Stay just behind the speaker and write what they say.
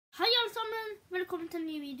sammen, velkommen til en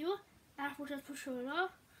ny video. Jeg er fortsatt forkjøla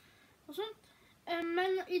og sånt.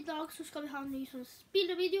 Men i dag så skal vi ha en ny sånn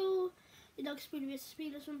spillevideo. I dag spiller vi et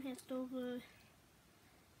spill som heter...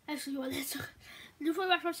 jeg husker ikke hva det heter. Du får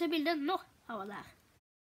i hvert fall se bildet nå av hva det er.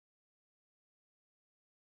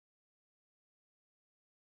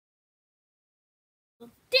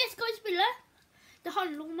 Det skal vi spille. Det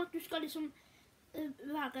handler om at du skal liksom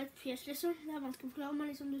være et fjes liksom. Det er vanskelig å forklare, men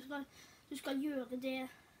liksom du skal gjøre det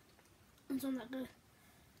en sånn der,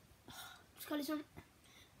 du skal liksom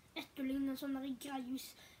etterligne en sånn der greie, hvis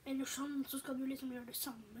en gjør sånn, så skal du liksom gjøre det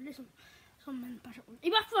samme, liksom, som en person.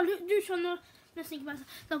 I hvert fall, du skjønner nesten ikke hva jeg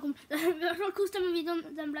snakker om. I hvert fall, kos deg med videoen,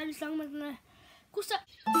 den ble litt lang, men kos deg.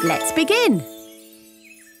 Let's begin!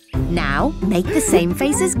 Now, make the same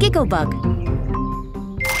face as Gigglebug.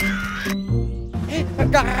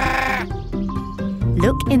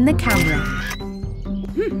 Look in the camera.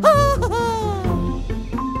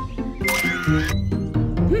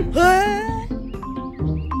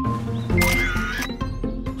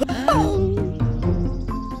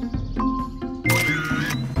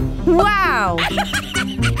 Wow!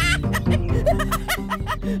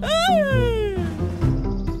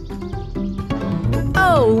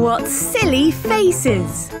 Oh, what silly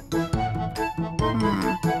faces!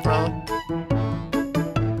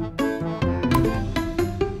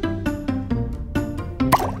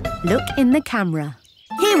 Look in the camera.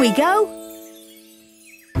 Here we go!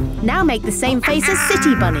 Now make the same face as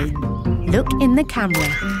City Bunny. Look in the camera.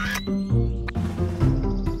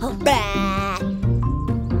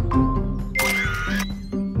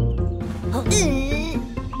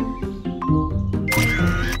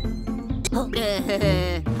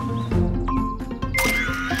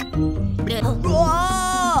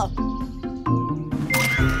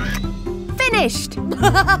 Finished!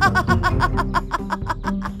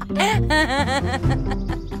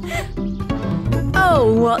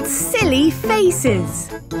 Oh, what silly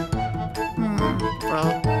faces!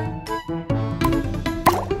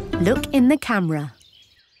 Look in the camera.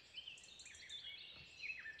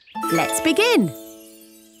 Let's begin!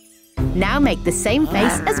 Now make the same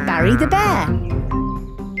face as Barry the bear.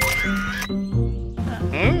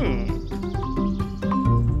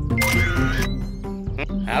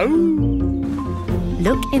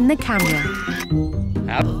 Look in the camera.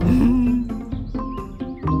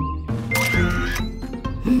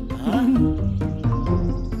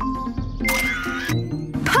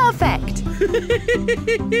 Perfect!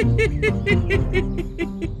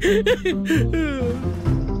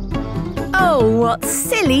 Oh, what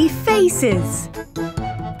silly faces!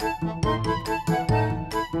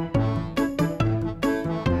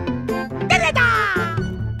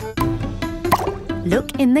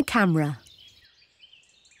 Look in the camera.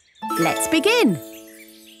 Let's begin!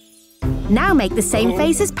 Now make the same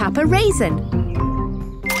face as Papa Raisin.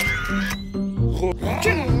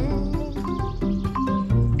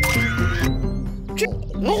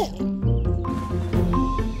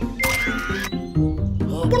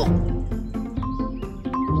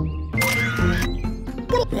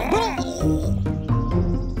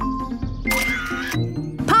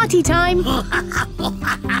 Party time!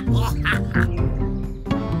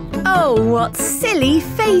 Oh, what silly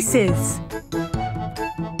faces!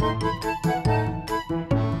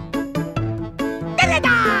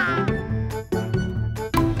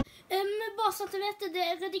 Bare så at jeg vet det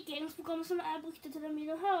redigeringsprogrammet som jeg brukte til den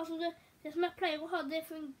videoen her, altså det som jeg pleier å ha, det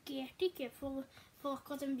fungerte ikke for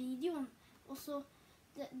akkurat den videoen. Og så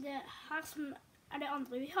det her som er det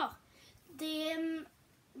andre vi har,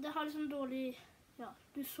 det har liksom dårlig, ja,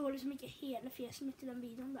 du så liksom ikke hele fjeset mitt i den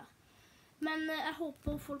videoen der. Men jeg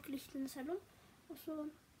håper folk likte den selv om. Og så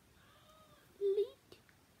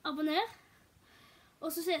abonner.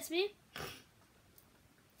 Og så ses vi.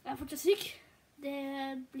 Jeg er fortsatt syk. Det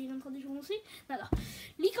blir en tradisjon å si. Neida.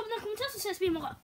 Lik, abonner, kommenter, så ses vi i morgen.